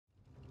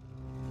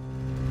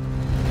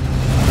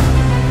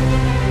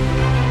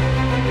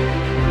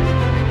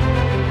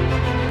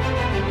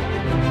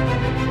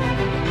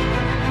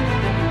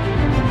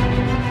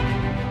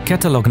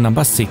Catalog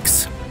number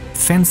 6.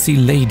 Fancy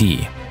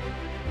Lady.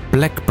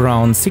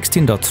 Black-brown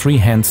 16.3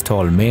 hands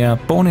tall mare,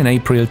 born in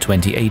April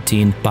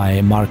 2018 by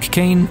Mark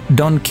Kane,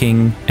 Don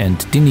King and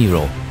De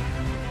Niro.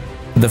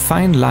 The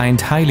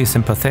fine-lined, highly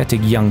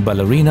sympathetic young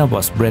ballerina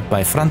was bred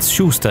by Franz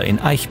Schuster in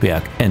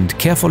Eichberg and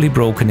carefully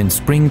broken in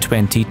spring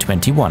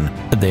 2021.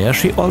 There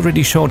she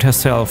already showed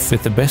herself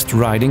with the best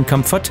riding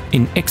comfort,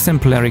 in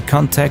exemplary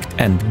contact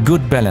and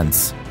good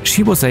balance.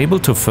 She was able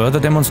to further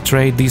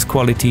demonstrate these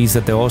qualities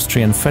at the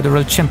Austrian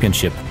Federal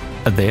Championship.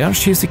 There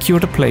she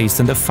secured a place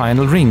in the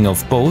final ring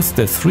of both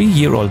the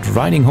 3-year-old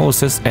riding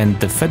horses and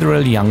the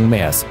Federal Young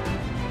Mares.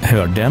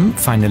 Her dam,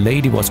 Fine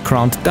Lady, was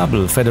crowned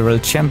double Federal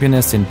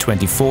Championess in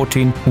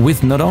 2014,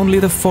 with not only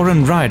the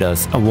foreign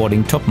riders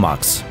awarding top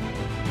marks.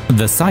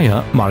 The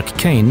sire, Mark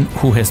Kane,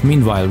 who has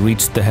meanwhile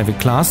reached the heavy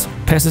class,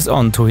 passes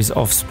on to his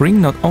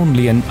offspring not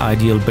only an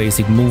ideal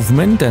basic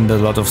movement and a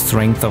lot of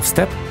strength of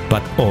step,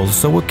 but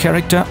also a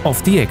character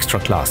of the extra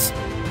class.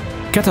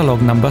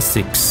 Catalog number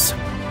 6.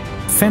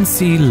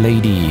 Fancy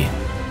Lady.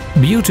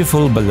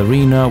 Beautiful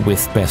ballerina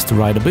with best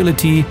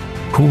rideability,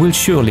 who will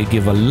surely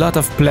give a lot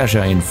of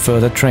pleasure in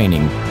further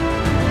training.